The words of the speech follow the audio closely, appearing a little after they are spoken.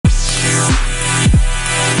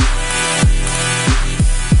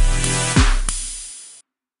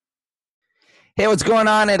Hey, what's going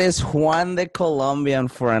on? It is Juan the Colombian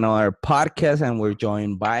for another podcast, and we're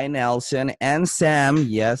joined by Nelson and Sam.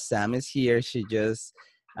 Yes, Sam is here. She just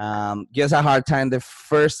gives a hard time the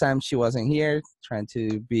first time she wasn't here, trying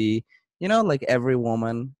to be, like every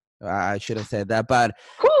woman. I should have said that, but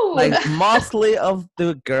Whew. like mostly of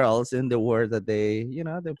the girls in the world that they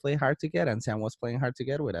play hard to get, and Sam was playing hard to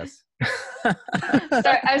get with us.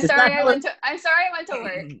 Sorry, I'm Is sorry that I how went to I'm sorry I went to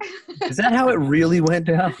work. Is that how it really went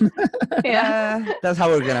down? Yeah. That's how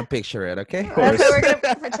we're gonna picture it, okay? That's what we're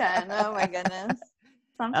gonna pretend. Oh my goodness.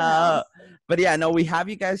 Something Uh, else. but yeah, no, we have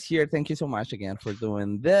you guys here. Thank you so much again for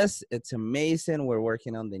doing this. It's amazing. We're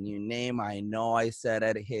working on the new name. I know I said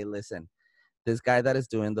it. Hey, listen, this guy that is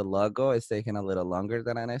doing the logo is taking a little longer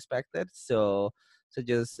than I expected. So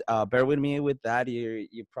just bear with me with that. You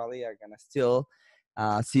probably are gonna still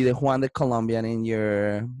see the Juan de Colombian in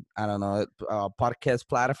your podcast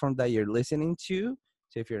platform that you're listening to.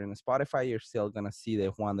 So if you're in Spotify, you're still gonna see the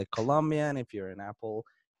Juan de Colombian. If you're in Apple,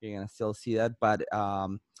 you're gonna still see that. But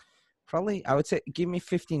probably I would say give me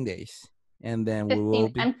 15 days, and then we will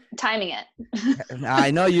 15. be. I'm timing it.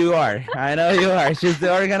 I know you are. I know you are. She's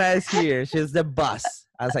the organizer here. She's the boss,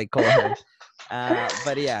 as I call her.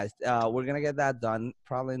 But yeah, we're gonna get that done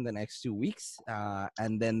probably in the next 2 weeks,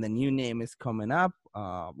 and then the new name is coming up.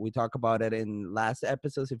 We talked about it in last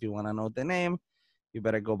episodes. If you want to know the name, you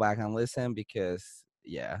better go back and listen because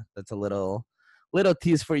yeah, that's a little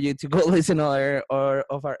tease for you to go listen to or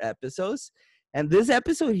of our episodes. And this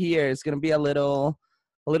episode here is gonna be a little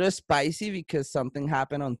spicy because something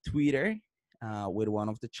happened on Twitter with one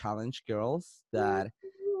of the challenge girls that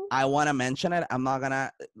I want to mention it. I'm not gonna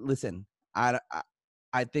listen.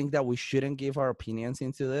 I think that we shouldn't give our opinions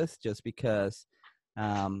into this just because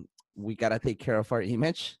we gotta take care of our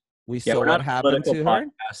image. We Yeah, saw we're what not a happened political to her,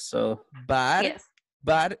 podcast, so but Yes.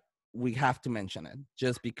 but we have to mention it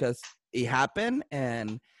just because it happened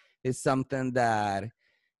and it's something that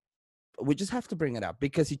we just have to bring it up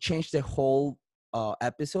because it changed the whole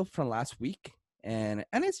episode from last week, and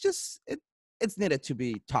it's needed to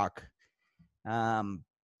be talk. Um,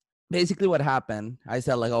 Basically, what happened? I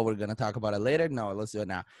said like, oh, we're gonna talk about it later. No, let's do it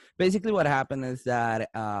now. Basically, what happened is that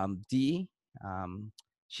Dee,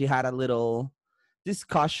 she had a little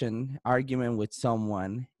discussion argument with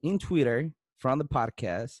someone in Twitter from the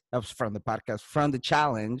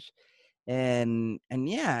challenge, and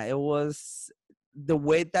yeah, it was the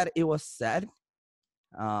way that it was said,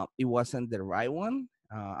 it wasn't the right one.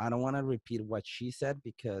 I don't want to repeat what she said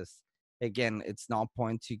because, again, it's not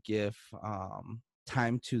point to give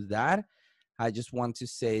time to that. I just want to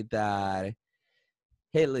say that,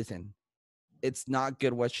 hey, listen, it's not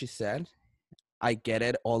good what she said. I get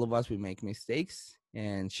it. All of us, we make mistakes.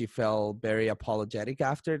 And she felt very apologetic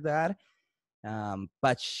after that.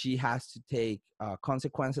 But she has to take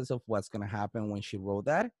consequences of what's going to happen when she wrote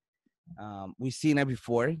that. We've seen it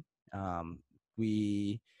before. Um,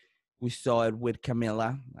 we we saw it with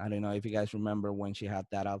Camilla. I don't know if you guys remember when she had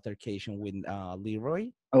that altercation with Leroy,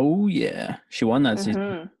 oh yeah, she won that season.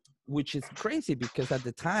 Mm-hmm. which is crazy because at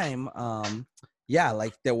the time, yeah,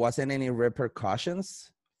 like there wasn't any repercussions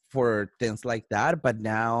for things like that. But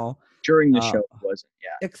now, During the uh, show, it wasn't.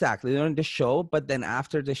 Yeah, exactly during the show, but then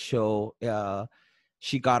after the show,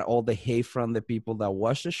 she got all the hate from the people that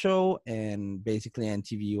watched the show, and basically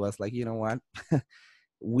NTV was like, you know what?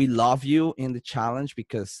 We love you in the challenge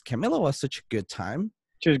because Camilla was such a good time.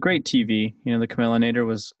 she was great TV. The Camillinator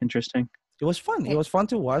was interesting. It was fun. It was fun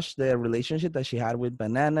to watch the relationship that she had with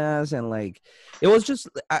Bananas, and like it was just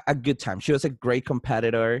a good time. She was a great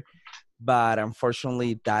competitor, but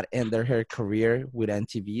unfortunately that ended her career with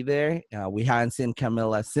NTV there. We haven't seen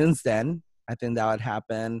Camilla since then. I think that would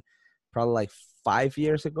happen probably like 5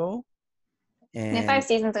 years ago. Yeah, And 5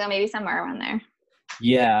 seasons ago, maybe somewhere around there.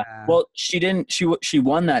 Yeah. yeah, Well, she didn't. She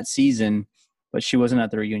won that season, but she wasn't at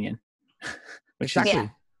the reunion. Which is exactly.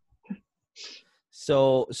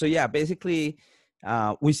 So yeah, basically,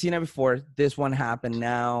 we've seen it before. This one happened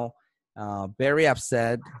now. Very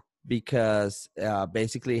upset because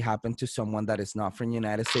basically it happened to someone that is not from the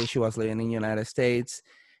United States. She was living in the United States.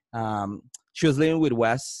 She was living with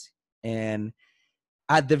Wes, and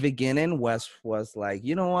at the beginning, Wes was like,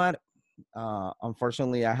 you know what?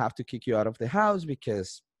 Unfortunately, I have to kick you out of the house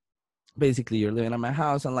because basically you're living at my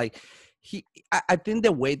house. And like I think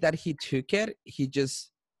the way that he took it, he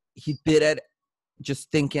did it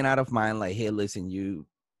just thinking out of mind, like, hey, listen, you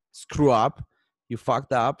screw up, you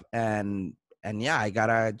fucked up, and yeah, I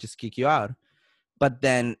gotta just kick you out. But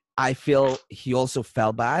then I feel he also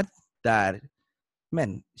felt bad that,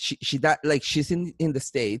 man, she that like she's in the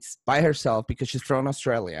States by herself because she's from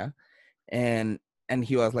Australia, and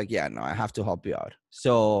he was like, yeah, no, I have to help you out.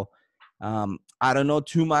 So I don't know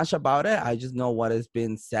too much about it. I just know what has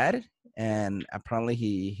been said, and apparently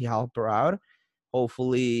he helped her out.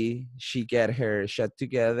 Hopefully she get her shit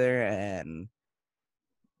together, and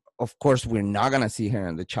of course we're not gonna see her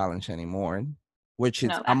in the challenge anymore, which is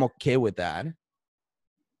No, I'm okay with that,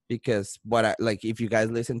 because what I like, if you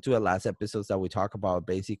guys listen to the last episodes that we talk about,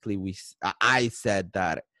 basically I said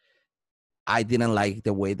that I didn't like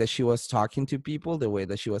the way that she was talking to people, the way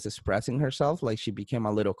that she was expressing herself. Like she became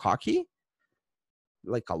a little cocky,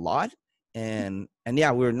 like a lot. And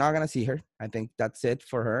yeah, we're not gonna see her. I think that's it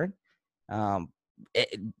for her. Um,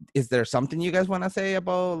 is there something you guys want to say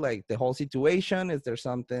about like the whole situation? Is there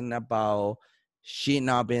something about she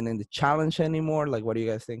not being in the challenge anymore? Like, what do you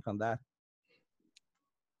guys think on that?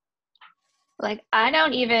 like I'm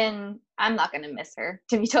not gonna miss her,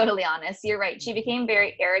 to be totally honest. You're right. She became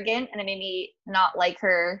very arrogant, and it made me not like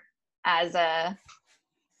her as a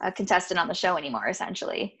contestant on the show anymore,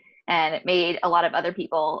 essentially. And it made a lot of other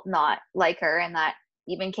people not like her, and that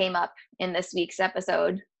even came up in this week's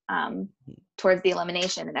episode, towards the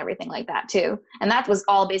elimination and everything like that too. And that was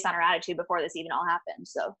all based on her attitude before this even all happened.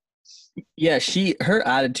 So Yeah, her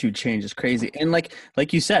attitude change is crazy, and like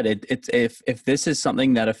you said, it's if this is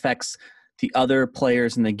something that affects the other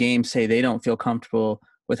players in the game, say they don't feel comfortable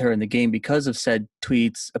with her in the game because of said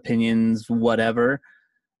tweets, opinions, whatever,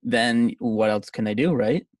 then what else can they do,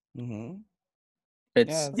 right? Mm-hmm.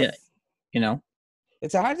 It's yeah, you know.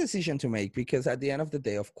 It's a hard decision to make, because at the end of the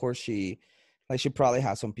day, of course, she probably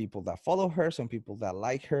has some people that follow her, some people that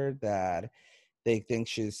like her, that they think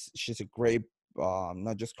she's a great,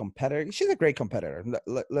 not just competitor. She's a great competitor.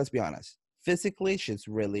 Let's be honest. Physically, she's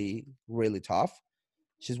really, really tough.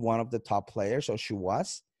 She's one of the top players, or she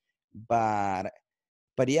was. But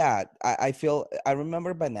yeah, I feel, I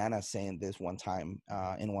remember Banana saying this one time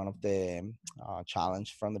in one of the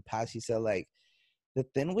challenge from the past. He said, like, the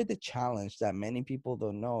thing with the challenge that many people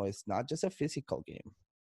don't know is not just a physical game.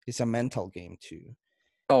 It's a mental game too.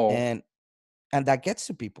 Oh, And that gets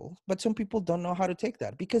to people, but some people don't know how to take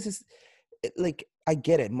that, because like, I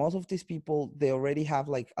get it. Most of these people, they already have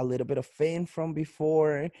like a little bit of fame from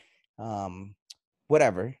before, um,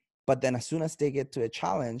 whatever. But then as soon as they get to a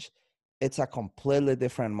challenge, it's a completely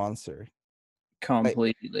different monster.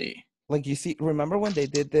 completely. Like you see, remember when they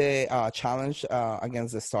did the challenge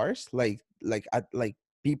against the stars? Like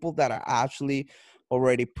people that are actually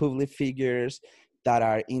already public figures, that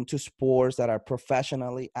are into sports, that are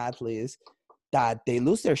professionally athletes, that they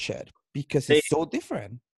lose their shit because They it's so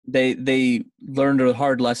different. they learned a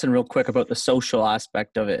hard lesson real quick about the social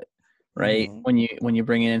aspect of it, right? Mm-hmm. When you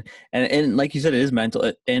bring in, and like you said, it is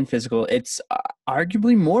mental and physical. It's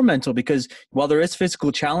arguably more mental, because while there is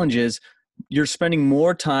physical challenges, you're spending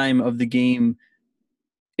more time of the game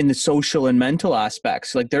in the social and mental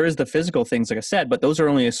aspects. Like there is the physical things, like I said, but those are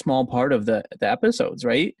only a small part of the episodes,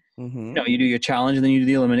 right? Mm-hmm. You do your challenge and then you do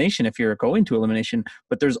the elimination if you're going to elimination.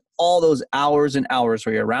 But there's all those hours and hours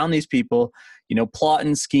where you're around these people,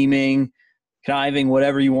 plotting, scheming, conniving,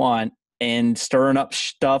 whatever you want, and stirring up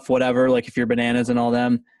stuff, whatever, like if you're Bananas and all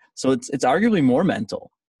them. So it's arguably more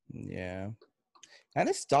mental. Yeah. And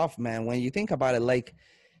it's tough, man, when you think about it. Like,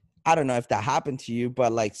 I don't know if that happened to you,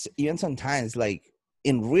 but like even sometimes, like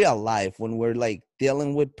in real life, when we're like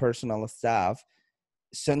dealing with personal stuff,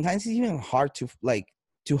 sometimes it's even hard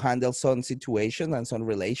to handle some situations and some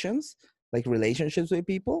relationships with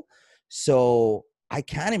people. So I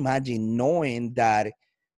can't imagine knowing that,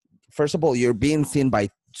 first of all, you're being seen by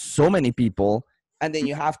so many people, and then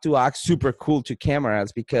you have to act super cool to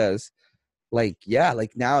cameras, because like, yeah,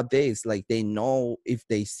 like nowadays, like they know if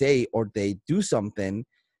they say or they do something,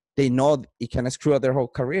 they know it can screw up their whole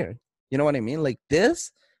career. You know what I mean? Like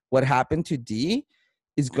this, what happened to D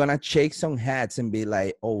is gonna shake some heads and be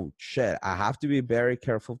like, oh shit, I have to be very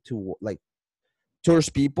careful to like towards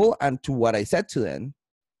people and to what I said to them,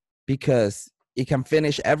 because it can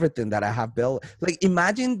finish everything that I have built. Like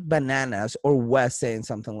imagine Bananas or Wes saying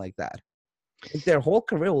something like that. Like, their whole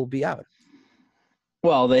career will be out.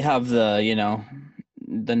 Well, they have the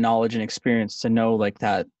knowledge and experience to know like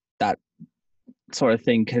that sort of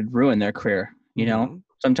thing could ruin their career. Mm-hmm.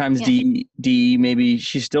 Sometimes Yeah. D maybe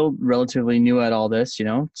she's still relatively new at all this.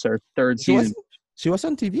 It's her third season. She was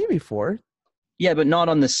on TV before. Yeah, but not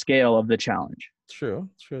on the scale of the challenge. True.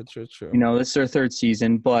 This is her third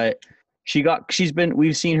season, but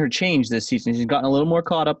we've seen her change this season. She's gotten a little more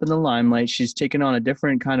caught up in the limelight. She's taken on a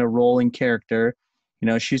different kind of role and character.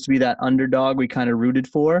 She used to be that underdog we kind of rooted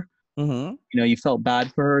for. Mm-hmm. You felt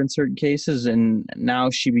bad for her in certain cases, and now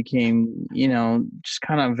she became, just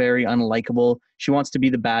kind of very unlikable. She wants to be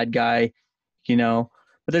the bad guy,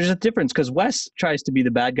 but But there's a difference because Wes tries to be the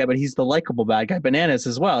bad guy, but he's the likable bad guy. Bananas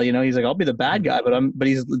as well, you know. He's like, I'll be the bad guy, but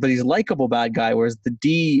he's likable bad guy. Whereas the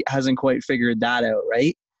D hasn't quite figured that out,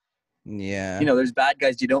 right? Yeah. You know, there's bad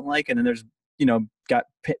guys you don't like, and then there's, you know, got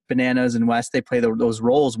Bananas and Wes. They play those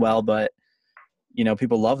roles well, but you know,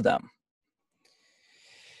 people love them.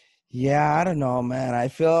 Yeah, I don't know, man. I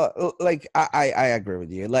feel like I agree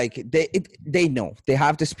with you. Like they know, they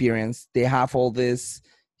have the experience, they have all this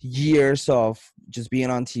years of just being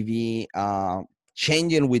on TV,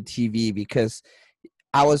 changing with TV. Because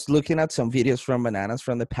I was looking at some videos from Bananas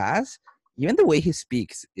from the past. Even the way he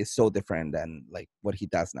speaks is so different than like what he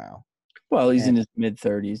does now. Well, he's And in his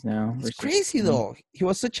mid-30s now. it's crazy though. He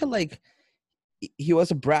was such a he was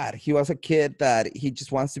a brat. He was a kid that he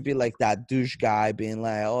just wants to be like that douche guy, being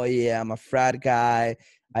like, oh yeah, I'm a frat guy.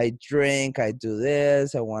 I drink, I do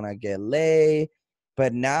this, I want to get laid.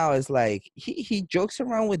 But now it's like he jokes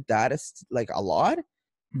around with that like a lot,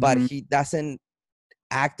 but Mhm. he doesn't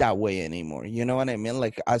act that way anymore. You know what I mean?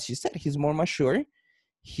 Like, as you said, he's more mature.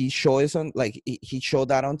 He shows on like he showed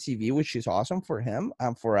that on TV, which is awesome for him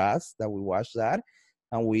and for us that we watched that,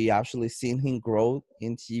 and we actually seen him grow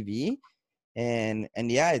in TV. And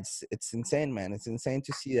yeah, it's insane, man. It's insane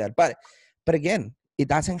to see that. But again, it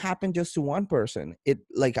doesn't happen just to one person. It,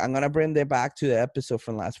 like, I'm gonna bring it back to the episode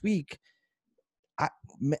from last week.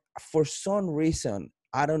 For some reason,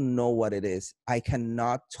 I don't know what it is, I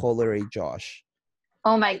cannot tolerate Josh.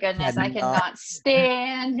 Oh my goodness, I Cannot. cannot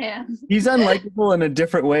stand him. He's unlikable in a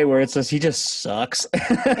different way where it's just he just sucks.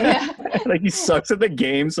 Yeah. Like he sucks at the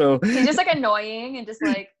game. So He's just like annoying and just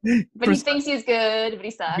like, but he thinks he's good, but he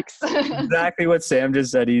sucks. exactly what Sam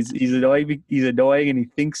just said. He's annoying. He's annoying, and he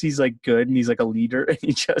thinks he's like good, and he's like a leader, and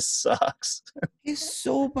he just sucks. He's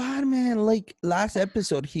so bad, man. Like, last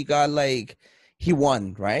episode, he got like, he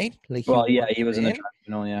won, right? Like, Well, yeah, won he was in the it.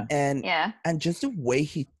 tribunal, yeah. And Yeah. and just the way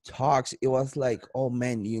he talks, it was like, oh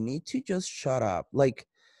man, you need to just shut up. Like,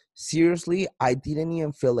 seriously, I didn't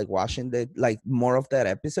even feel like watching the like more of that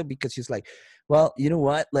episode, because he's like, well, you know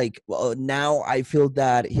what? Like, well, now I feel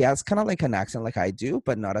that he has kind of like an accent like I do,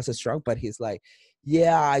 but not as a strong. But he's like,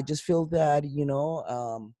 yeah, I just feel that,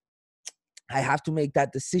 I have to make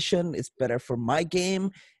that decision. It's better for my game.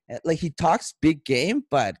 Like, he talks big game,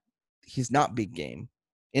 but he's not big game,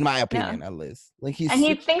 in my opinion, at least. Like, And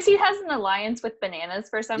he thinks he has an alliance with Bananas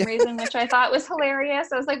for some reason, which I thought was hilarious.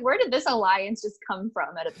 I was like, where did this alliance just come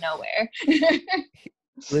from out of nowhere?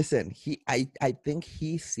 Listen, I think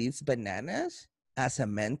he sees Bananas as a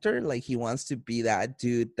mentor. Like, he wants to be that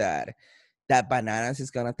dude that Bananas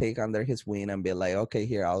is gonna take under his wing and be like, okay,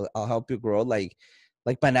 here, I'll help you grow. Like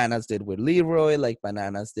Bananas did with Leroy, like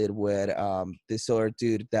Bananas did with this other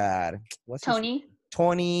dude that what's his name?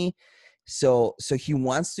 Tony. So he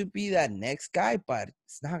wants to be that next guy, but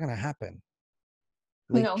it's not gonna happen.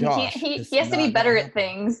 Like, No, Josh, he can't. He has to be better at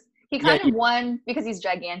things. He kind of won because he's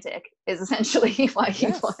gigantic, is essentially why he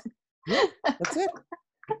won. Yeah, that's it.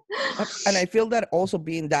 And I feel that also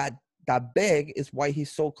being that big is why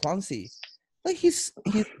he's so clumsy. Like, he's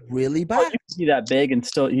really bad. Well, you can be that big and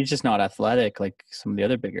still he's just not athletic like some of the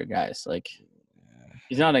other bigger guys. Like,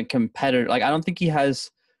 he's not a competitor. Like, I don't think he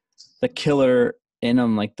has the killer in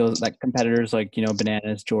him like those like competitors like, you know,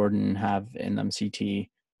 Bananas, Jordan have in them, CT.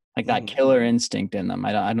 Like that killer instinct in them.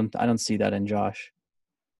 I don't see that in Josh.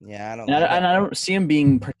 Yeah, I don't. And I don't see him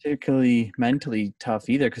being particularly mentally tough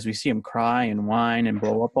either, because we see him cry and whine and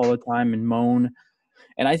blow up all the time and moan.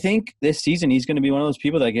 And I think this season he's going to be one of those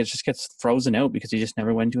people that just gets frozen out because he just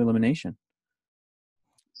never went to elimination.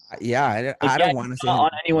 Yeah, I don't want to say on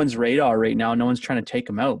anyone's radar right now. No one's trying to take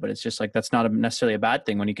him out, but it's just like that's not necessarily a bad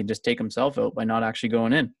thing when he can just take himself out by not actually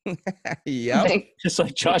going in. Yeah, just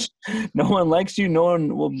like Josh, no one likes you, no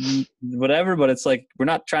one will, whatever. But it's like we're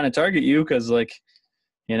not trying to target you because, like,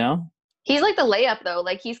 you know. He's like the layup though.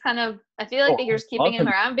 Like, he's kind of. I feel like you're just keeping him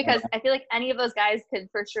around because I feel like any of those guys could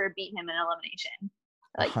for sure beat him in elimination.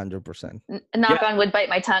 Like 100%. Knock on wood, bite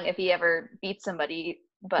my tongue if he ever beats somebody.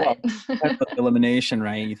 But elimination,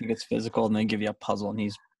 right? You think it's physical, and they give you a puzzle, and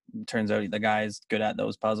it turns out the guy's good at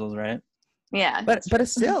those puzzles, right? Yeah. But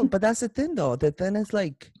it's still, but that's the thing though. The thing is,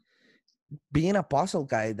 like, being a puzzle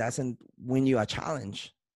guy doesn't win you a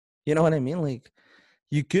challenge. You know what I mean? Like,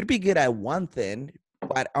 you could be good at one thing,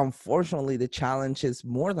 but unfortunately, the challenge is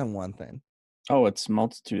more than one thing. Oh, it's a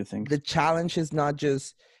multitude of things. The challenge is not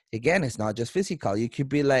just, again, it's not just physical. You could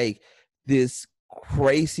be like this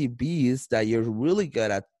crazy beast that you're really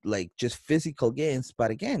good at, like, just physical games,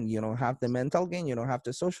 but again, you don't have the mental game, you don't have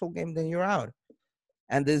the social game, then you're out.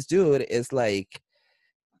 And this dude is like,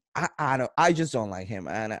 I just don't like him,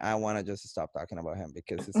 and I want to just stop talking about him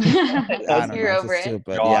because it's I don't You're know, it's over just it.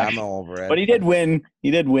 stupid. Josh. Yeah, I'm over it. But he did win.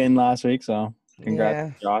 He did win last week, so congrats,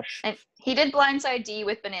 Yeah. Josh. And he did blindside D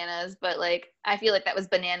with Bananas, but like I feel like that was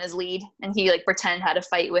Bananas' lead, and he like pretend had a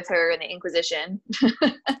fight with her in the Inquisition.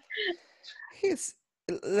 He's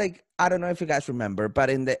like, I don't know if you guys remember, but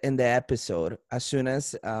in the episode, as soon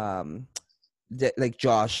as like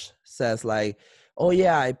Josh says like, oh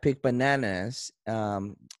yeah, I picked Bananas,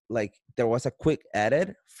 like there was a quick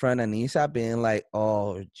edit from Anissa being like,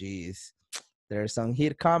 oh geez, there's some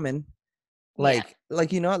heat coming. Like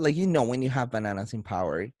like when you have Bananas in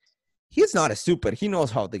power, he's not a stupid. He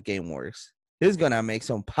knows how the game works. He's gonna make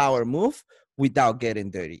some power move without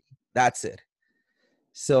getting dirty. That's it.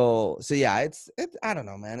 So yeah, it's I don't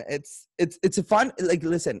know, man. It's a fun, like,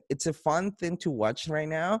 listen, it's a fun thing to watch right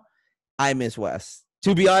now. I miss Wes,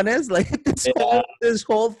 to be honest. Like this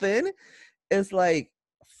whole thing is like,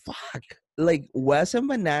 fuck. Like Wes and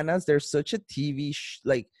Bananas, they're such a TV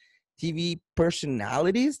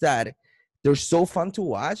personalities that they're so fun to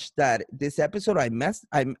watch. That this episode I missed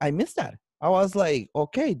that. I was like,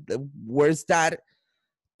 okay, where's that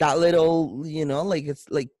little, like it's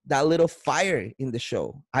like that little fire in the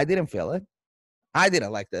show? I didn't feel it. I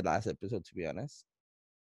didn't like that last episode, to be honest.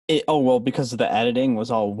 Well, because of the editing was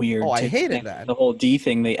all weird. Oh, I too. hated that. The whole D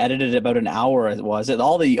thing, they edited it about an hour.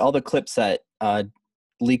 All the clips that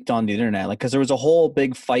leaked on the internet, like, because there was a whole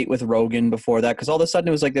big fight with Rogan before that, because all of a sudden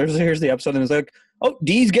it was like, here's the episode, and it was like, oh,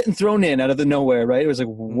 D's getting thrown in out of the nowhere, right? It was like,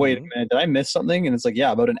 wait a minute, did I miss something? And it's like,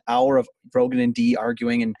 yeah, about an hour of Rogan and D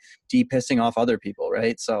arguing and D pissing off other people,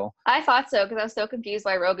 right? So I thought so, because I was so confused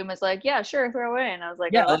why Rogan was like, yeah, sure, throw it in. I was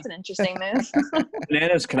like, Yeah, oh, that's an interesting move.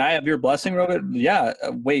 Bananas, can I have your blessing, Rogan? Yeah.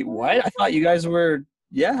 Wait, what? I thought you guys were,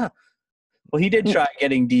 yeah. Well, he did try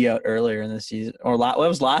getting D out earlier in the season, or what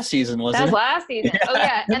was last season, wasn't That was it? last season. Oh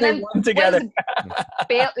yeah, and They then won together.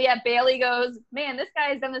 Bailey goes, man, this guy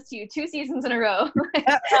has done this to you 2 seasons in a row.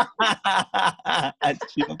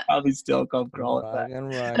 She'll probably still come crawling back.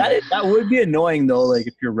 Run and run. That would be annoying though. Like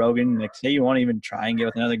if you're Rogan, like say you want to even try and get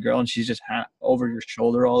with another girl, and she's just over your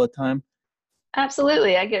shoulder all the time.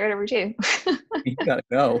 Absolutely, I get rid of her too. You gotta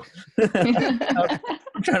go.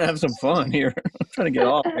 I'm trying to have some fun here. I'm trying to get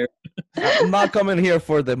off here. I'm not coming here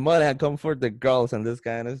for the money. I come for the girls, and this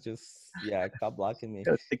guy is just stop blocking me.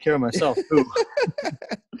 Gotta take care of myself too.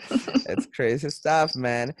 It's crazy stuff,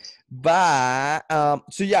 man. But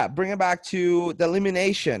so yeah, bring it back to the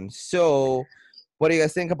elimination. So what do you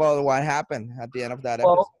guys think about what happened at the end of that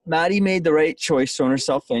episode? Well, Maddie made the right choice throwing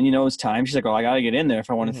herself in. You know, it's time. She's like, oh, I got to get in there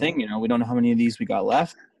if I want to think. You know, we don't know how many of these we got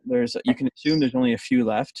left. You can assume there's only a few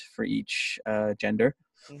left for each gender.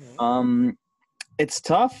 It's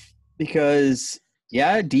tough because,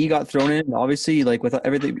 D got thrown in. Obviously, like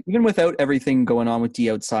even without everything going on with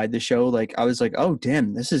D outside the show, like I was like, oh,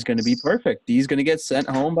 damn, this is going to be perfect. D's going to get sent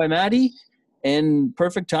home by Maddie. And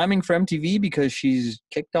perfect timing for MTV because she's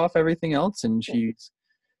kicked off everything else and she's,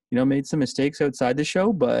 made some mistakes outside the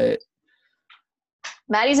show. But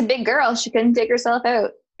Maddie's a big girl. She couldn't take herself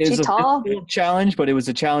out. She's tall. Challenge, but it was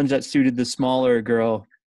a challenge that suited the smaller girl.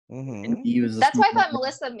 And he was That's why I thought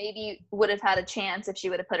Melissa maybe would have had a chance if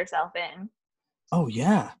she would have put herself in. Oh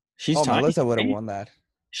yeah, she's tiny. Melissa would have won that.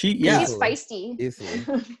 She's feisty.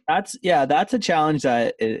 Easily. That's a challenge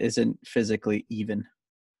that isn't physically even.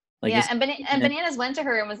 Like and Bananas went to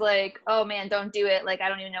her and was like, oh man, don't do it. Like, I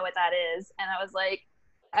don't even know what that is. And I was like,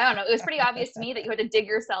 I don't know. It was pretty obvious to me that you had to dig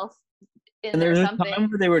yourself in there or something. There's a time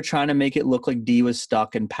where they were trying to make it look like Dee was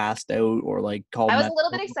stuck and passed out or like called. I was a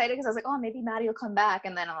little bit excited because I was like, oh, maybe Maddie will come back.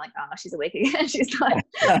 And then I'm like, oh, she's awake again. She's not.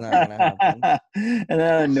 And then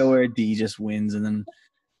out of nowhere, Dee just wins. And then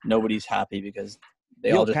nobody's happy because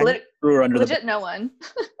they all just threw her under legit no one.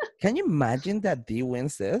 Can you imagine that Dee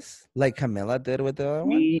wins this like Camilla did with the other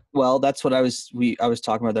one? Well, that's what I was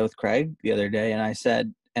talking about that with Craig the other day, and I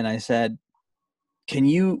said, can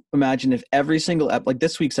you imagine if every single like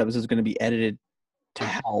this week's episode is going to be edited to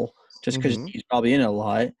hell just because he's probably in it a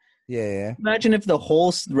lot? Yeah. Imagine if the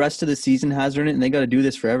whole rest of the season has her in it, and they got to do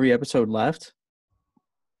this for every episode left.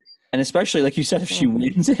 And especially, like you said, if she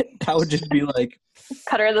wins it, that would just be like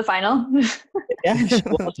cut her in the final. Yeah,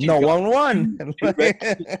 no one won. Two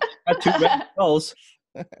red balls.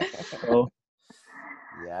 So.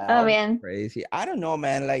 Yeah. Oh man, crazy. I don't know,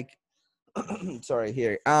 man. Like, sorry.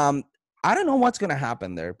 Here, I don't know what's gonna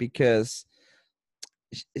happen there because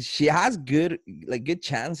she has good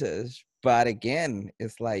chances, but again,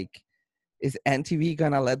 it's like, is MTV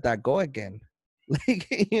gonna let that go again?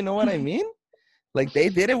 Like, you know what I mean? Like they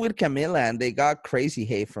did it with Camilla and they got crazy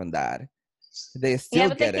hate from that. They Yeah, still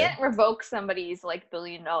but they get it. can't revoke somebody's like $1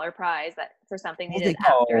 billion prize that for something they Well, did they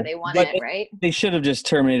after Oh, they won but it, right? they should have just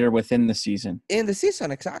terminated her within the season. in the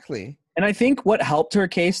season, exactly. And I think what helped her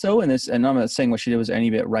case, though, and I'm not saying what she did was any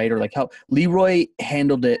bit right or like how Leroy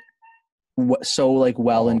handled it so like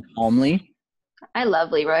well and calmly. I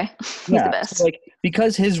love Leroy. He's the Yeah, best. so, like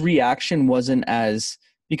because his reaction wasn't as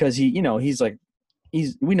because he, he's like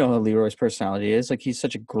we know how Leroy's personality is. Like he's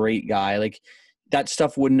such a great guy. Like that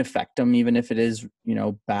stuff wouldn't affect him, even if it is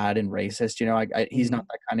bad and racist. He's not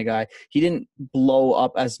that kind of guy. He didn't blow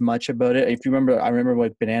up as much about it. If you remember, I remember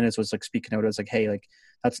like Bananas was like speaking out. It was like, hey, like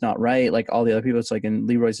that's not right. Like all the other people, it's like, and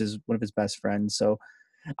Leroy's is one of his best friends. So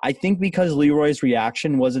I think because Leroy's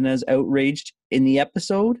reaction wasn't as outraged in the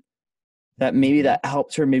episode, that maybe that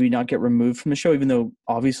helps her maybe not get removed from the show, even though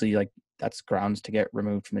obviously like that's grounds to get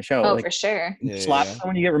removed from the show. Oh, like, for sure. you slap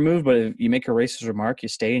someone, you get removed, but if you make a racist remark, you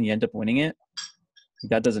stay and you end up winning it.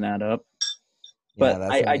 That doesn't add up. Yeah,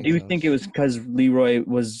 But I do think it was because Leroy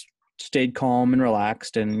stayed calm and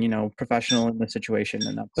relaxed and professional in the situation,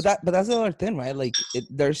 and But that's the other thing, right? Like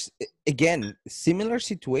there's again similar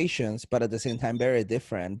situations, but at the same time very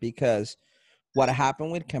different because what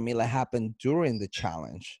happened with Camila happened during the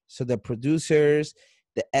challenge. So the producers,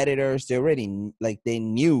 the editors, they already they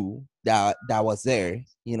knew that was there.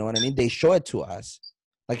 You know what I mean? They show it to us.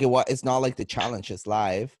 Like it's not like the challenge is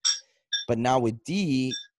live. But now with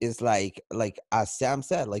D, it's like as Sam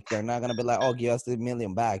said, like they're not gonna be like, oh, give us the $1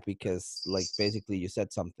 million back because like basically you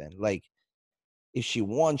said something. Like if she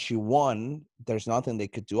won, she won. There's nothing they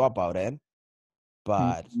could do about it.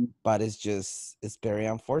 But it's very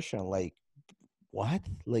unfortunate. Like what?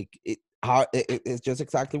 Like it's just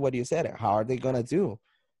exactly what you said. How are they gonna do?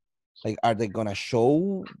 Like, are they gonna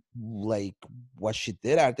show like what she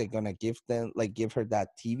did? Are they gonna give her that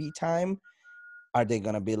TV time? Are they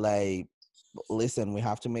gonna be like, listen, we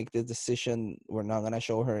have to make this decision. We're not gonna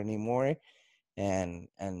show her anymore. And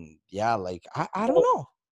yeah, like I don't know.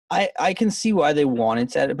 I can see why they wanted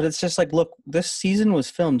to edit, but it's just like, look, this season was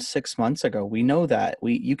filmed 6 months ago. We know that.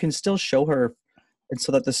 You can still show her, and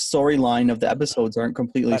so that the storyline of the episodes aren't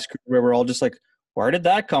completely screwed, where we're all just like, where did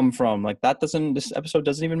that come from? Like this episode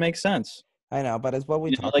doesn't even make sense. I know, but it's what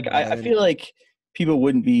we talk like about. I feel like people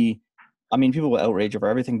wouldn't be. I mean, people will outrage over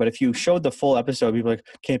everything, but if you showed the full episode, people are like,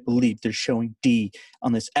 can't believe they're showing D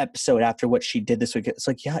on this episode after what she did this week. It's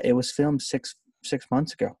like, yeah, it was filmed six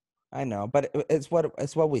months ago. I know, but it's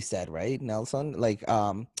what we said, right, Nelson? Like,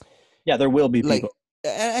 yeah, there will be people,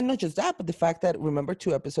 and not just that, but the fact that remember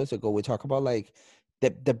 2 episodes ago we talked about like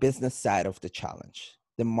the business side of the challenge,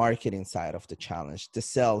 the marketing side of the challenge, the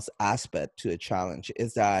sales aspect to the challenge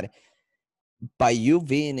is that by you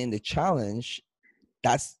being in the challenge,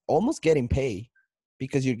 that's almost getting paid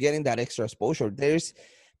because you're getting that extra exposure. There's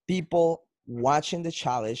people watching the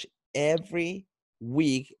challenge every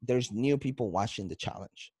week. There's new people watching the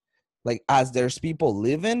challenge. Like as there's people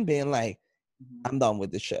living, being like, I'm done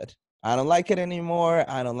with this shit. I don't like it anymore.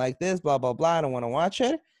 I don't like this, blah, blah, blah. I don't want to watch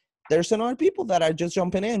it. There's some other people that are just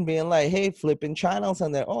jumping in, being like, hey, flipping channels.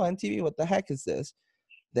 And they're, oh, MTV, what the heck is this?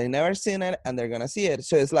 They never seen it and they're going to see it.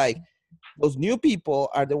 So it's like those new people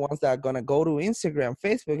are the ones that are going to go to Instagram,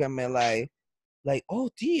 Facebook and be like, oh,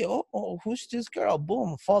 D, oh, who's this girl?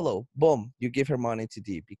 Boom, follow. Boom, you give her money to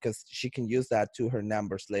D because she can use that to her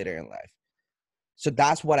numbers later in life. So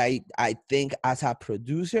that's what I think as a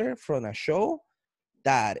producer from a show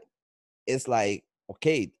that is like,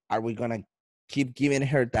 okay, are we going to keep giving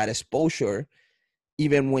her that exposure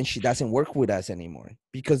even when she doesn't work with us anymore?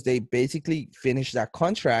 Because they basically finish that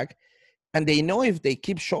contract and they know if they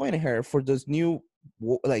keep showing her for those new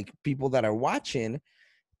like people that are watching,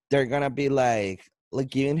 they're going to be like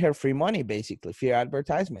giving her free money, basically, free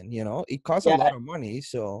advertisement, it costs a lot of money.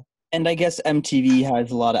 So, and I guess MTV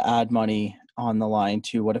has a lot of ad money on the line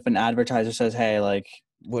too. What if an advertiser says, hey, like,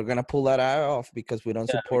 we're going to pull that off because we don't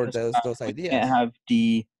support those ideas. Can't have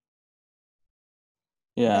D.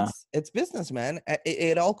 Yeah. It's business, man.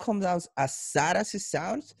 It all comes down, as sad as it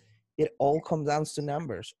sounds, it all comes down to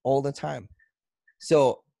numbers all the time.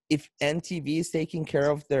 So if MTV is taking care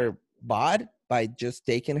of their bod by just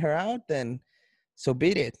taking her out, then so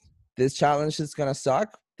be it. This challenge is going to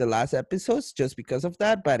suck the last episodes just because of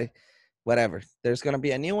that, but whatever. There's going to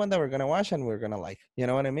be a new one that we're going to watch and we're going to like, you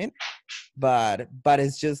know what I mean? But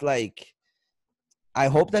it's just like, I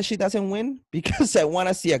hope that she doesn't win because I want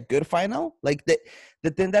to see a good final. Like the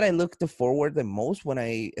thing that I look forward the most when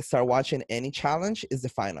I start watching any challenge is the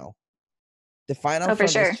final. The final from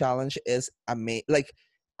this challenge is amazing. Like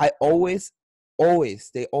I always,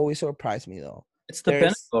 they always surprise me though. It's the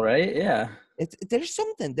pinnacle, right? Yeah. There's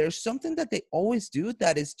something that they always do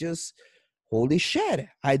that is just, holy shit,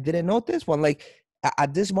 I didn't know this one. Like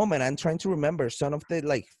at this moment, I'm trying to remember some of the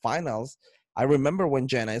like finals. I remember when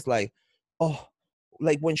Jenna is like, oh,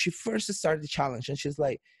 like when she first started the challenge, and she's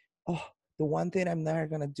like, oh, the one thing I'm never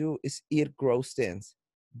gonna do is eat gross things.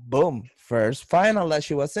 Boom, first final that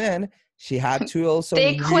she was in, she had to also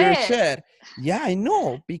They weird quit. shit. Yeah, I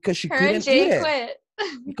know, because she Her and couldn't eat Jay it. quit.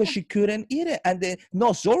 Because she couldn't eat it. And then,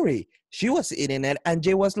 no, sorry, she was eating it, and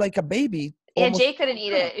Jay was like a baby. Yeah, Almost. Jay couldn't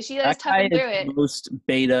eat it. She was That guy toughing is through it. the most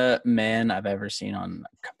beta man I've ever seen on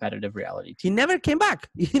competitive reality He TV. never came back.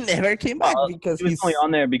 He never came back because He was he's. only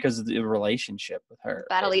on there because of the relationship with her.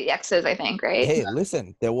 Battle the Exes, I think, right? Hey,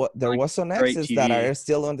 listen, there was some Great exes that TV. are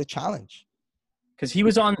still on the challenge. Because he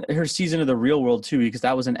was on her season of The Real World too, because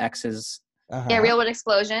that was an ex's. Uh-huh. Yeah, Real World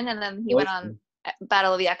Explosion, and then he went on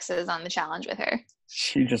Battle of the Exes on the challenge with her.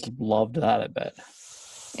 She just loved that, I bet.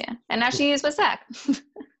 Yeah, and now she's with Zach.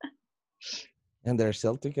 And they're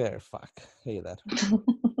still together. Fuck, hate that.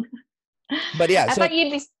 But yeah, I so thought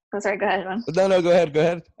you'd be. Oh, sorry. Go ahead, Juan. no, go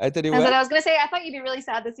ahead. I thought you I went. was gonna say I thought you'd be really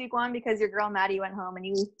sad this week, Juan, because your girl Maddie went home and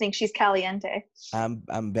you think she's caliente.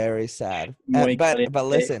 I'm very sad. Muy But caliente.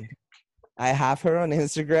 listen, I have her on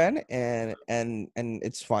Instagram, and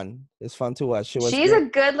it's fun. It's fun to watch. She's a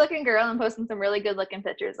good-looking girl and posting some really good-looking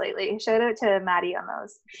pictures lately. Shout out to Maddie on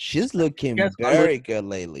those. She's looking Yes, very good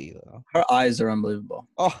lately, though. Her eyes are unbelievable.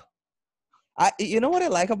 Oh, you know what I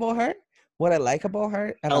like about her? What I like about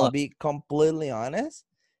her, and I'll be completely honest,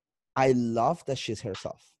 I love that she's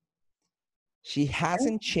herself. She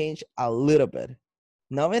hasn't changed a little bit,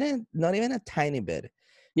 not even a tiny bit.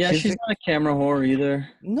 Yeah, she's not a camera whore either.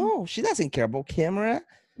 No, she doesn't care about camera.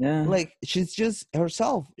 Yeah, like she's just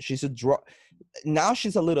herself. She's a draw. Now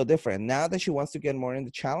she's a little different. Now that she wants to get more in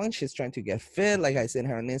the challenge, she's trying to get fit. Like I seen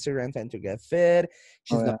her on Instagram, trying to get fit.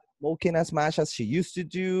 She's not smoking as much as she used to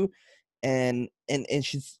do, and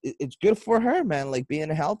it's good for her, man. Like being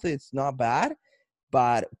healthy, it's not bad.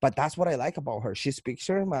 But that's what I like about her. She speaks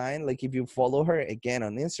her mind. Like if you follow her again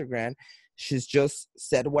on Instagram, she's just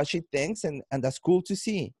said what she thinks, and that's cool to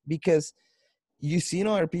see, because you see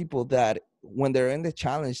other people that when they're in the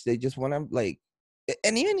challenge, they just want to like,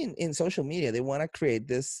 and even in social media, they want to create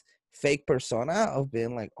this fake persona of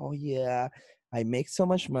being like, oh yeah, I make so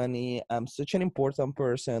much money, I'm such an important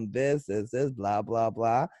person, this, blah, blah,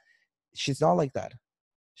 blah. She's not like that.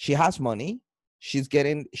 She has money. She's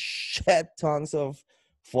getting shit tons of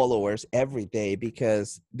followers every day,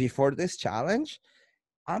 because before this challenge,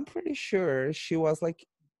 I'm pretty sure she was like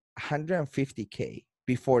 150K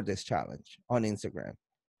before this challenge on Instagram.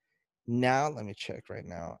 Now, let me check right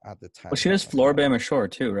now at the time. Well, she does Floribama Shore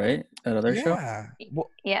too, right? That other show? Well,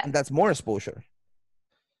 yeah. And that's more exposure.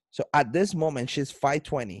 So at this moment, she's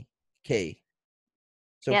 520K.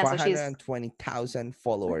 So 520,000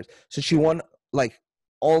 followers. So she won like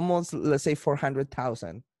almost, let's say,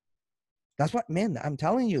 400,000. That's what, man, I'm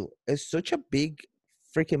telling you, it's such a big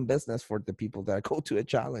freaking business for the people that go to a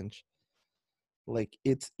challenge. Like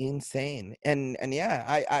it's insane. And yeah,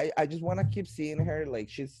 I just want to keep seeing her. Like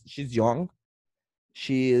she's young.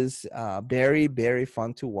 She is very, very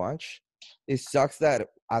fun to watch. It sucks that,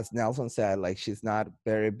 as Nelson said, like she's not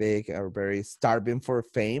very big or very starving for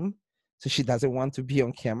fame, so she doesn't want to be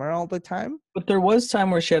on camera all the time. But there was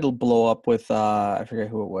time where she had to blow up with I forget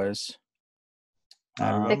who it was.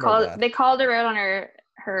 They called her out on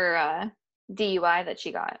her DUI that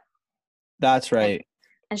she got. That's right.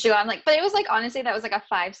 And she got like, but it was like, honestly, that was like a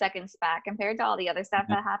 5-second spat compared to all the other stuff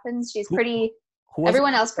that happens. She's pretty.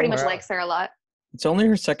 Everyone else pretty much likes her a lot. It's only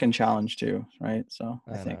her second challenge too, right? So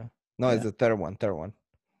I think. No, it's the third one.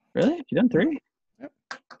 Really? You done 3? Yep.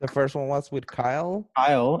 The first one was with Kyle,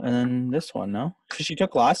 and then this one, no? She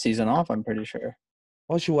took last season off, I'm pretty sure.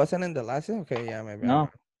 Oh, she wasn't in the last season? Okay, yeah, maybe. No,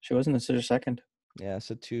 she wasn't. This is her second. Yeah,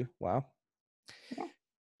 so 2. Wow. Yeah.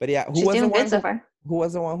 But yeah, who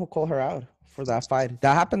was the one who called her out for that fight?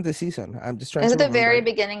 That happened this season. I'm just trying to remember. It was at the very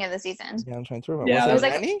beginning of the season. Yeah, I'm trying to remember. Yeah, was it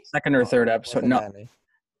like Annie? Second or third episode. No.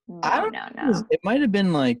 No. It might have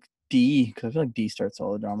been like D, because I feel like D starts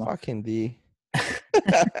all the drama. Fucking D.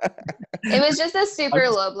 It was just a super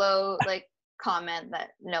low blow like comment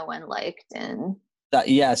that no one liked, and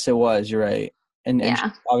yes, it was. You're right, and she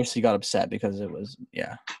obviously got upset because it was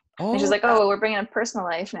Oh, and she's like, "Oh, we're bringing a personal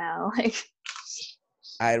life now." Like,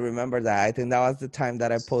 I remember that. I think that was the time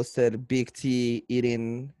that I posted Big T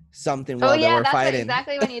eating something while they were fighting. That's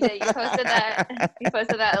exactly when you did. You posted that. You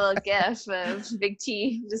posted that little gif of Big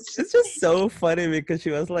T. It's just so funny because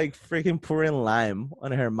she was like freaking pouring lime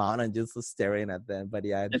on her mouth and just staring at them. But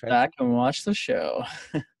yeah, get back and watch the show.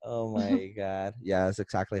 Oh my god, yeah, that's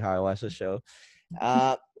exactly how I watched the show.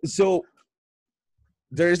 So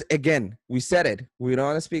there's, again, we said it. We don't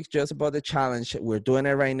want to speak just about the challenge. We're doing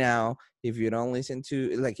it right now. If you don't listen to,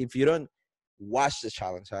 like, if you don't watch the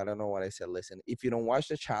challenge, I don't know what I said. Listen, if you don't watch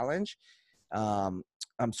the challenge, um,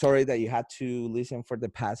 I'm sorry that you had to listen for the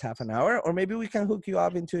past half an hour, or maybe we can hook you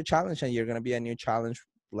up into a challenge and you're going to be a new challenge,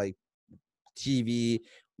 like TV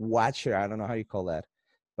watcher. I don't know how you call that,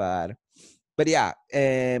 but yeah,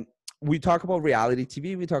 we talk about reality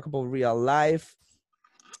TV. We talk about real life.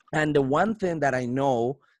 And the one thing that I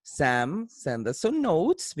know, Sam sent us some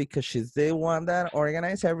notes because she's the one that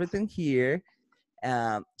organized everything here.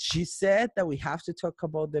 She said that we have to talk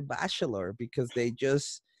about The Bachelor because they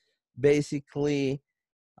just basically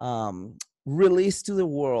released to the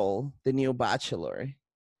world the new Bachelor.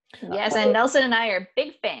 Yes, and Nelson and I are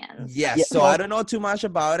big fans. Yes, Yeah, so well- I don't know too much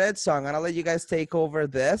about it, so I'm gonna let you guys take over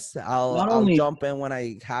this. I'll only- jump in when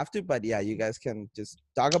I have to, but yeah, you guys can just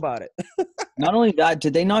talk about it. Not only that,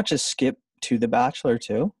 did they not just skip to The Bachelor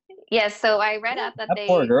too? Yes, so I read up that That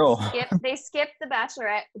poor girl. they skipped the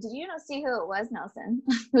Bachelorette. Did you not see who it was, Nelson?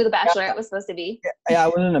 Who the Bachelorette was supposed to be? Yeah, I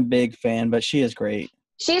wasn't a big fan, but she is great.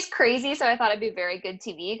 She's crazy, so I thought it'd be very good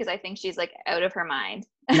TV because I think she's like out of her mind.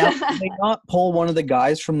 Now, did they not pull one of the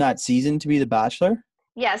guys from that season to be The Bachelor?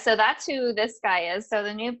 Yeah, so that's who this guy is. So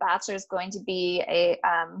the new Bachelor is going to be a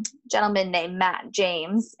gentleman named Matt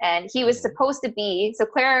James, and he was supposed to be. So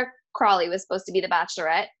Claire Crawley was supposed to be the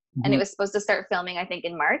Bachelorette, and it was supposed to start filming, I think,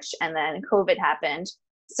 in March, and then COVID happened.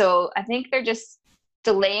 So I think they're just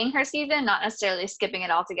delaying her season, not necessarily skipping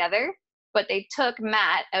it altogether. But they took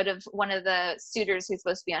Matt out of one of the suitors who's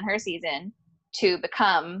supposed to be on her season to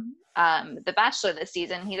become the Bachelor this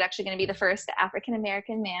season. He's actually going to be the first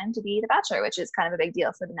African-American man to be the Bachelor, which is kind of a big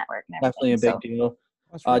deal for the network. And Definitely a big everything. deal.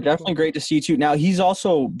 That's really Definitely cool. great to see too. Now he's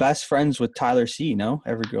also best friends with Tyler C. No,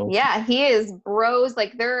 every girl. Yeah, he is bros.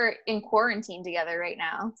 Like they're in quarantine together right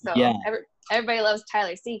now. So Yeah. everybody loves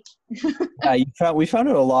Tyler C. We found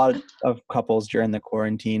out a lot of couples during the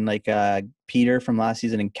quarantine, like Peter from last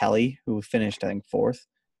season and Kelly, who finished I think 4th.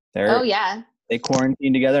 Oh yeah. They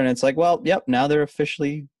quarantined together, and it's like, well, yep, now they're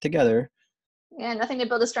officially together. Yeah, nothing to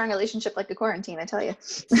build a strong relationship like a quarantine, I tell you.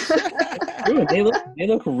 Dude, they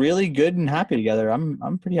look really good and happy together.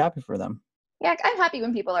 I'm pretty happy for them. Yeah, I'm happy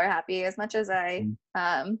when people are happy. As much as I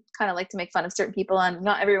kind of like to make fun of certain people, and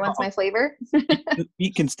not everyone's my flavor.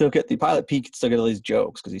 Pete can still get Pete can still get all these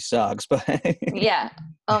jokes because he sucks, but Yeah.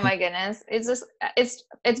 Oh my goodness. It's just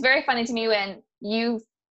it's very funny to me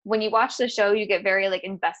when you watch the show, you get very like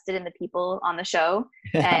invested in the people on the show,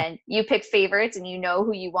 and you pick favorites, and you know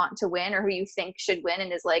who you want to win or who you think should win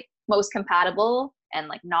and is like most compatible and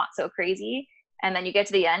like not so crazy. And then you get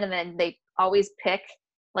to the end, and then they always pick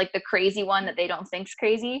like the crazy one that they don't think's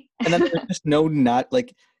crazy. And then there's just no nut.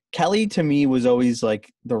 Like Kelly to me was always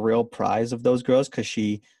like the real prize of those girls because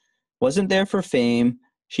she wasn't there for fame.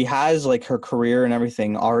 She has like her career and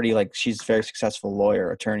everything already. Like she's a very successful lawyer,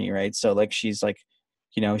 attorney, right? So like she's like,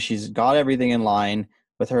 you know, she's got everything in line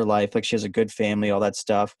with her life. Like she has a good family, all that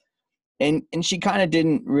stuff. And she kind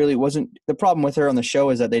of wasn't the problem with her on the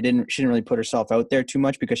show is that she didn't really put herself out there too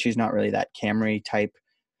much because she's not really that Camry type,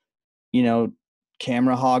 you know,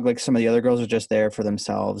 camera hog. Like some of the other girls are just there for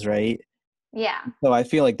themselves, right? Yeah. So I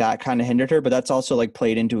feel like that kind of hindered her, but that's also like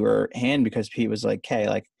played into her hand because Pete was like, hey,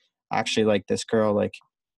 like I actually like this girl, like,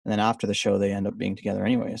 and then after the show they end up being together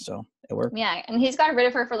anyway. So it worked. Yeah. And he's got rid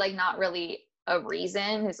of her for like not really a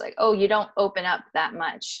reason. He's like, oh, you don't open up that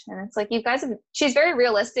much. And it's like, you guys she's very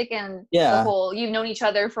realistic, and the whole you've known each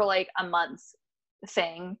other for like a month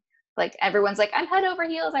thing. Like everyone's like, I'm head over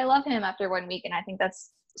heels, I love him after 1 week. And I think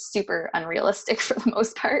that's super unrealistic for the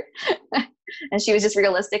most part. And she was just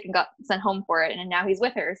realistic and got sent home for it, and now he's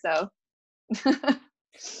with her. So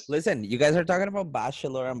Listen, you guys are talking about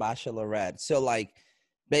Bachelor and Bachelorette. So like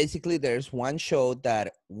basically there's one show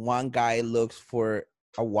that one guy looks for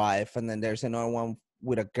a wife, and then there's another one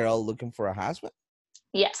with a girl looking for a husband.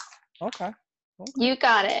 yes. Okay. You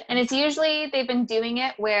got it. And it's usually they've been doing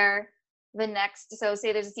it where so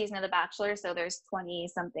say there's a season of The Bachelor, so there's 20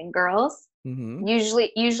 something girls. Mm-hmm.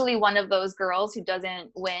 Usually one of those girls who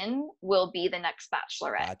doesn't win will be the next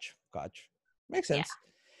Bachelorette. Gotcha. Makes sense.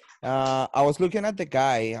 I was looking at the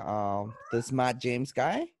guy, this Matt James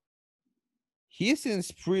guy. He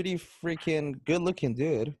seems pretty freaking good looking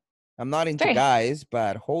dude. I'm not into Great. guys,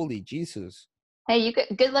 but holy Jesus. Hey,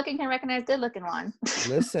 good looking can recognize good looking one.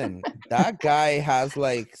 Listen, that guy has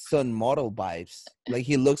like some model vibes. Like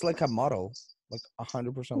he looks like a model, like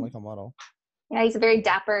 100% like a model. Yeah, he's a very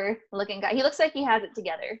dapper looking guy. He looks like he has it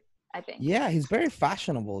together, I think. Yeah, he's very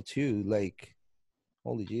fashionable too. Like,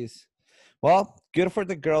 holy jeez. Well, good for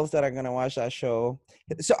the girls that are gonna watch that show.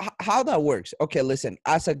 So how that works? Okay, listen.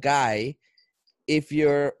 As a guy, if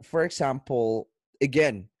you're, for example,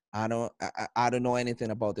 again, I don't know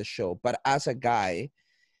anything about the show, but as a guy,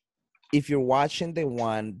 if you're watching the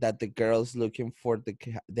one that the girl's looking for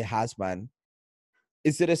the husband,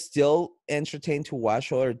 is it still entertaining to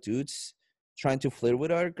watch other dudes trying to flirt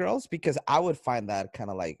with other girls? Because I would find that kind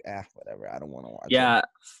of like, whatever. I don't want to watch it. Yeah,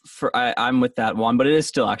 I'm with that one, but it is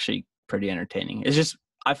still actually pretty entertaining. It's just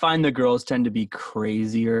I find the girls tend to be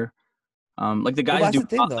crazier. Like the guys Well, that's do. the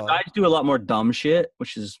thing, The though. guys do a lot more dumb shit,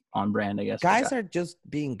 which is on brand, I guess. for Guys guys. are just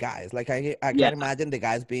being guys. Like I Yeah. can't imagine the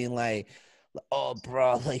guys being like, oh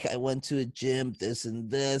bro, like I went to a gym, this and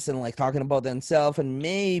this, and like talking about themselves, and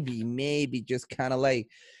maybe just kind of like,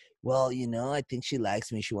 well, you know, I think she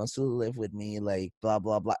likes me, she wants to live with me, like blah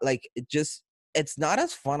blah blah. Like it's not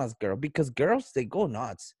as fun as girl, because girls, they go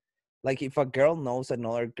nuts. Like if a girl knows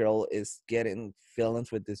another girl is getting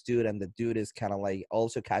feelings with this dude, and the dude is kind of like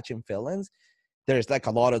also catching feelings, there's like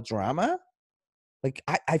a lot of drama. Like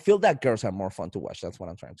I feel that girls are more fun to watch. That's what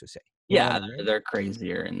I'm trying to say. You know Yeah, what I mean? they're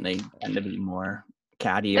crazier and they tend to be more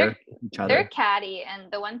cattier They're with each they're other. catty,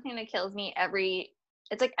 and the one thing that kills me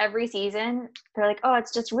it's like every season they're like, oh,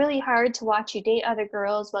 it's just really hard to watch you date other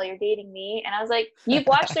girls while you're dating me. And I was like, you've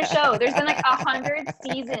watched their show. There's been like 100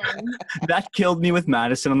 seasons. That killed me with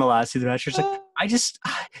Madison on the last season. She's like,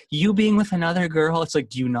 you being with another girl. It's like,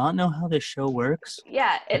 do you not know how this show works?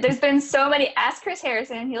 Yeah, there's been so many. Ask Chris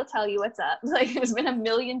Harrison, he'll tell you what's up. Like there's been a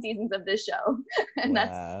million seasons of this show, and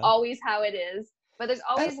that's Wow. always how it is. But there's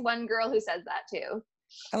always one girl who says that too.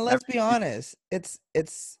 And let's be honest, it's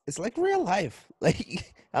like real life.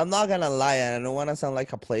 Like I'm not gonna lie, and I don't want to sound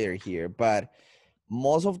like a player here, but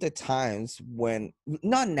most of the times when,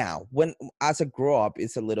 not now, when as a grow up,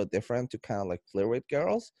 it's a little different to kind of like flirt with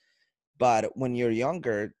girls. But when you're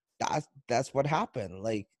younger, that's what happened.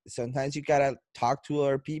 Like sometimes you gotta talk to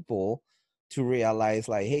other people to realize,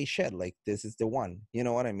 like, hey, shit, like this is the one. You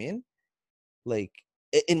know what I mean? Like,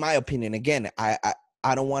 in my opinion, again, I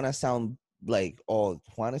don't want to sound like, oh,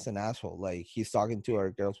 Juan is an asshole. Like he's talking to our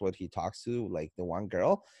girls what he talks to, like the one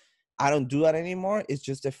girl. I don't do that anymore. It's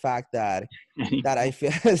just the fact that I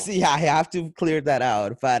feel. See, I have to clear that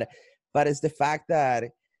out. But it's the fact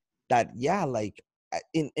that yeah, like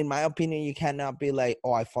in my opinion, you cannot be like,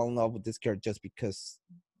 oh, I fall in love with this girl just because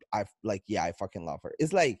I fucking love her.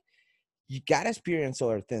 It's like you gotta experience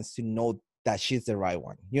other things to know that she's the right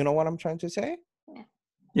one. You know what I'm trying to say?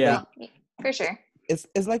 Yeah. Well, for sure. It's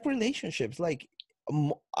like relationships. Like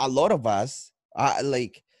a lot of us,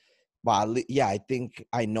 like, well, yeah, I think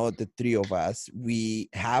I know the three of us. We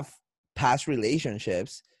have past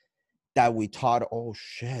relationships that we thought, oh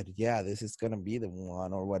shit, yeah, this is gonna be the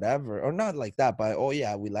one or whatever, or not like that, but oh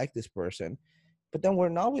yeah, we like this person, but then we're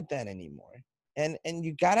not with that anymore. And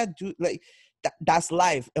you gotta do like that's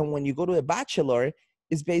life. And when you go to a bachelor,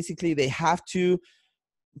 it's basically they have to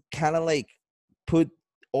kind of like put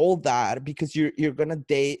all that, because you're gonna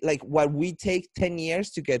date, like what we take 10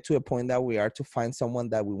 years to get to a point that we are to find someone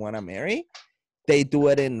that we want to marry, they do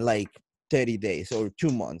it in like 30 days or 2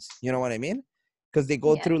 months. You know what I mean? Because they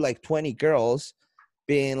go through like 20 girls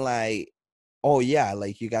being like, oh yeah,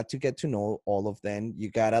 like you got to get to know all of them, you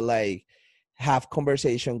gotta like have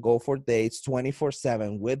conversation, go for dates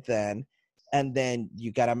 24/7 with them, and then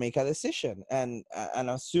you gotta make a decision. And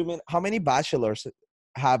assuming, how many bachelors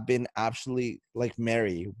have been actually like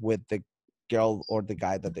married with the girl or the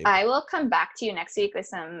guy that they I will come back to you next week with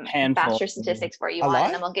some Handful. bachelor statistics for you A on, lot?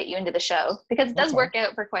 and then we'll get you into the show, because it does Okay. work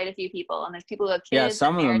out for quite a few people, and there's people who have Yeah, kids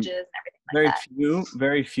some and of them. marriages and everything like that.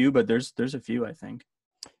 Very few, but there's a few, I think.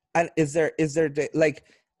 And is there like,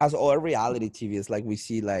 as all reality TV is, like we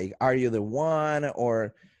see like, are you the one,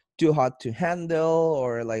 or too hot to handle,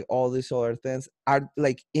 or like all these other things, are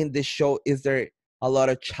like in this show, is there a lot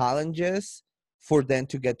of challenges for them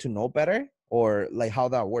to get to know better, or like how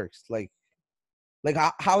that works? Like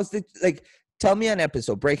how is it, like, tell me an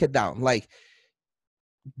episode, break it down. Like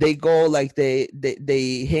they go, like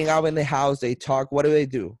they hang out in the house, they talk, what do they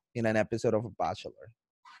do in an episode of a Bachelor?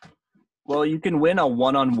 Well, you can win a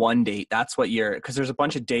one-on-one date. That's what because there's a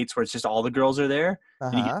bunch of dates where it's just all the girls are there,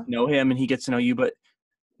 and you get to know him and he gets to know you. But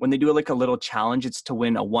when they do like a little challenge, it's to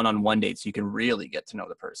win a one-on-one date, so you can really get to know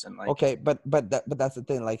the person. Like, okay, but that's the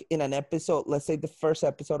thing. Like in an episode, let's say the first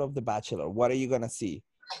episode of The Bachelor, what are you gonna see?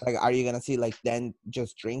 Like, are you gonna see like them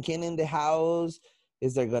just drinking in the house?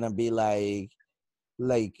 Is there gonna be like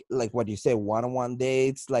what you say, one-on-one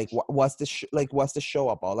dates? Like what's the show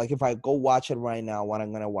about? Like if I go watch it right now, what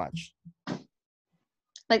I'm gonna watch?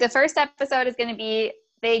 Like the first episode is going to be,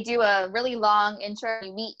 they do a really long intro.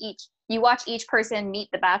 You watch each person meet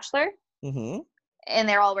the bachelor, Mm-hmm. and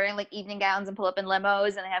they're all wearing like evening gowns and pull up in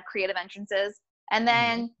limos, and they have creative entrances. And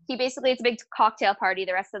then he basically, it's a big cocktail party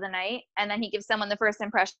the rest of the night. And then he gives someone the first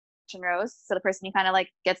impression rose. So the person he kind of like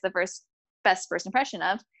gets the best first impression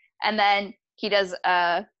of. And then he does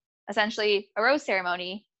essentially a rose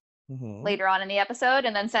ceremony later on in the episode,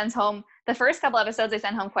 and then sends home the first couple episodes. They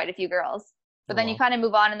send home quite a few girls. But then you kind of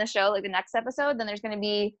move on in the show, like the next episode, then there's going to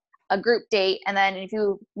be a group date. And then if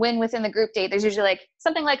you win within the group date, there's usually like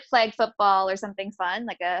something like flag football or something fun,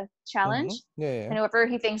 like a challenge. And whoever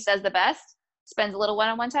he thinks does the best spends a little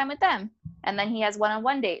one-on-one time with them, and then he has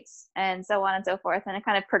one-on-one dates, and so on and so forth, and it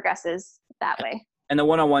kind of progresses that way. And the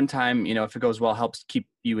one-on-one time, you know, if it goes well, helps keep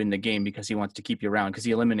you in the game because he wants to keep you around because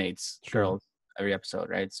he eliminates girls every episode,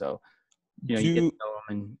 right? So, you know, you get to know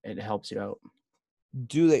him and it helps you out.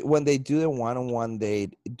 Do they, when they do the one-on-one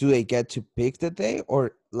date, do they get to pick the day,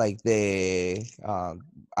 or like they,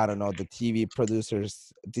 I don't know, the TV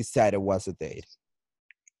producers decided what's the date?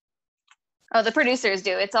 Oh, the producers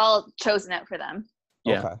do. It's all chosen out for them.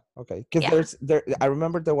 Yeah. Okay. Because I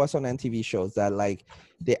remember there was on NTV shows that like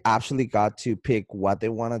they actually got to pick what they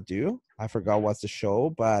want to do. I forgot what's the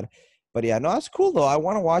show, but yeah, no, that's cool though. I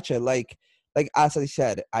want to watch it. Like as I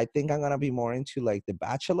said, I think I'm gonna be more into like The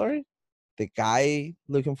Bachelor, the guy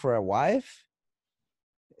looking for a wife,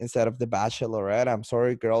 instead of The Bachelorette. I'm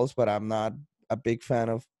sorry, girls, but I'm not a big fan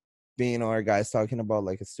of being or guys talking about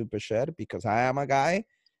like a stupid shit, because I am a guy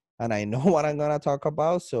and I know what I'm gonna talk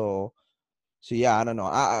about. So yeah, I don't know.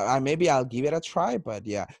 I maybe I'll give it a try, but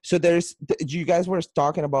yeah. So you guys were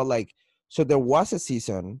talking about like, so there was a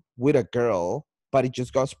season with a girl, but it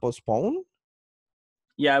just got postponed.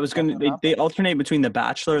 Yeah, it was they alternate between The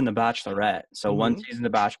Bachelor and The Bachelorette. So one season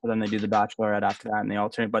The Bachelor, then they do The Bachelorette after that, and they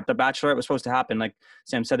alternate. But The Bachelorette was supposed to happen, like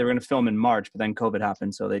Sam said, they were going to film in March, but then COVID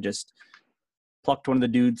happened, so they just plucked one of the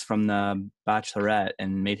dudes from The Bachelorette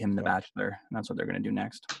and made him The Bachelor, and that's what they're going to do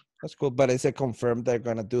next. That's cool. But is it confirmed they're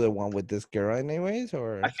going to do the one with this girl anyways?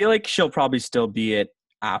 Or I feel like she'll probably still be it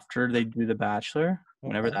after they do The Bachelor,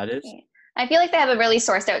 whenever that is. I feel like they have a really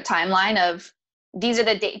sourced out timeline of these are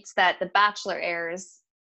the dates that The Bachelor airs,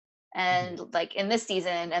 and like in this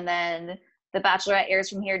season, and then The Bachelorette airs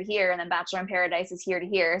from here to here, and then Bachelor in Paradise is here to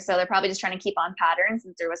here. So they're probably just trying to keep on pattern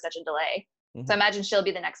since there was such a delay. So I imagine she'll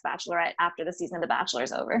be the next Bachelorette after the season of The Bachelor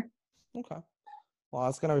is over. Okay. Well,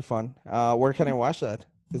 it's going to be fun. Where can I watch that?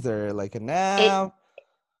 Is there like a now?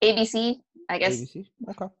 ABC, I guess. ABC?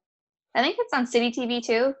 Okay. I think it's on City TV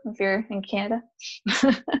too, if you're in Canada.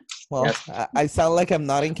 Well, yes. I sound like I'm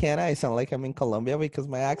not in Canada. I sound like I'm in Colombia because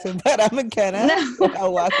my accent, but I'm in Canada. No. So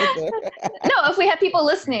I'll watch it there. No, if we have people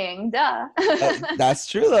listening, duh. That's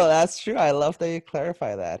true, though. That's true. I love that you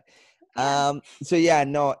clarify that. So yeah,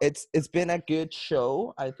 no, it's been a good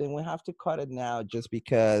show. I think we have to cut it now just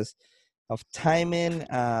because of timing.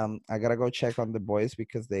 I gotta go check on the boys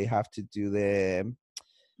because they have to do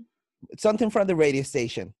something from the radio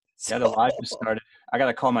station. So, yeah, the live just started. I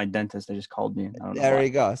gotta call my dentist. They just called me. I don't know there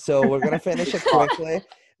we go. So we're gonna finish it quickly.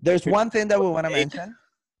 There's one thing that we want to mention.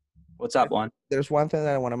 What's up, Juan? There's one thing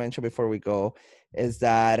that I want to mention before we go, is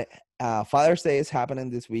that Father's Day is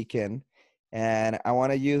happening this weekend, and I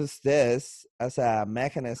want to use this as a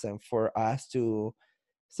mechanism for us to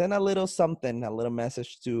send a little something, a little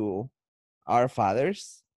message to our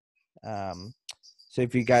fathers. So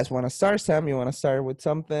if you guys want to start, Sam, you want to start with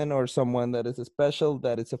something or someone that is special,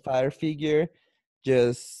 that is a father figure,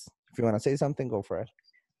 just if you want to say something, go for it.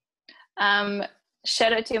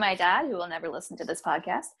 Shout out to my dad, who will never listen to this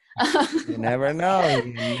podcast. You never know.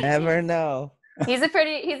 You never know. He's a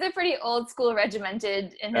pretty old school,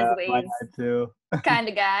 regimented in his ways too. kind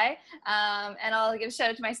of guy. And I'll give a shout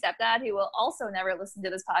out to my stepdad, who will also never listen to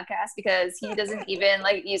this podcast because he doesn't even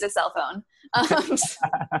like use a cell phone. If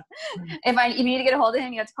you need to get a hold of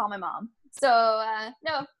him, you have to call my mom. So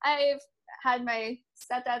no, I've had my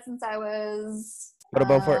stepdad since I was. What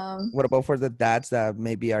about for the dads that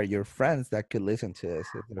maybe are your friends that could listen to this?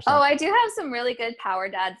 Oh, I do have some really good power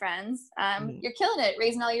dad friends. You're killing it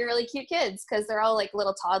raising all your really cute kids because they're all like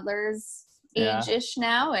little toddlers age-ish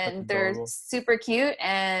now, and they're super cute,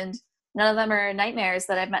 and none of them are nightmares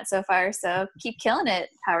that I've met so far. So keep killing it,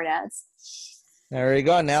 power dads. There you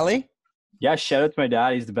go, Nelly. Yeah, shout out to my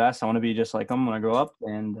dad. He's the best. I want to be just like him when I grow up,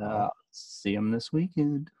 and see him this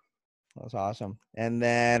weekend. That's awesome. And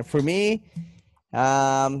then for me,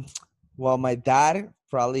 well, my dad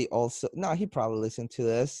probably he probably listened to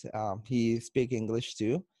this. He speaks English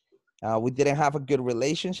too. We didn't have a good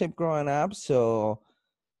relationship growing up, so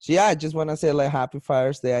yeah, I just want to say like Happy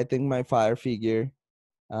Father's Day. I think my father figure,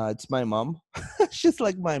 it's my mom. She's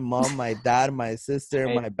like my mom, my dad, my sister,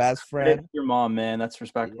 my best friend. Your mom, man, that's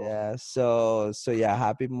respectful. Yeah. So yeah,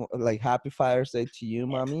 happy Father's Day to you,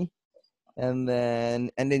 mommy. And then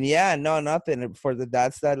yeah, no, nothing. For the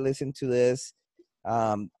dads that listen to this,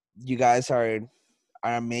 you guys are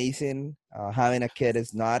amazing. Having a kid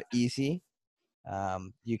is not easy.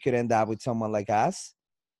 You could end up with someone like us.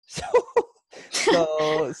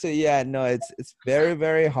 So yeah, no, it's very,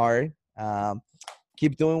 very hard.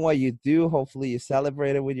 Keep doing what you do. Hopefully you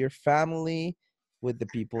celebrate it with your family, with the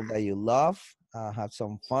people that you love. Have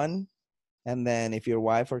some fun. And then if your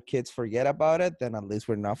wife or kids forget about it, then at least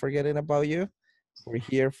we're not forgetting about you. We're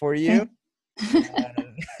here for you. And,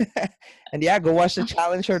 and yeah, go watch The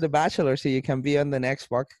Challenge or The Bachelor so you can be on the next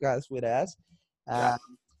podcast with us.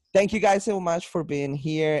 Thank you guys so much for being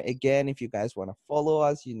here. Again, if you guys want to follow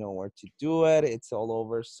us, you know where to do it. It's all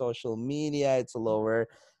over social media. It's all over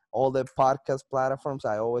all the podcast platforms.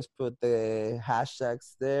 I always put the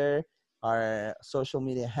hashtags there, our social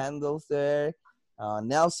media handles there.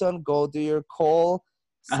 Nelson, go do your call.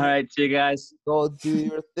 All right, see you guys. Go do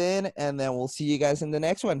your thing, and then we'll see you guys in the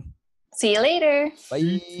next one. See you later.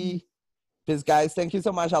 Bye. Peace, guys. Thank you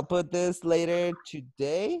so much. I'll put this later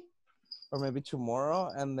today or maybe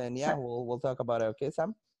tomorrow, and then yeah, we'll talk about it. Okay,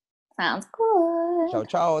 Sam? Sounds good. Ciao,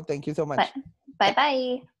 ciao. Thank you so much.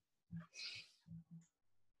 Bye.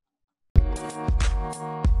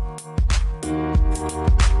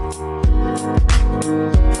 Bye.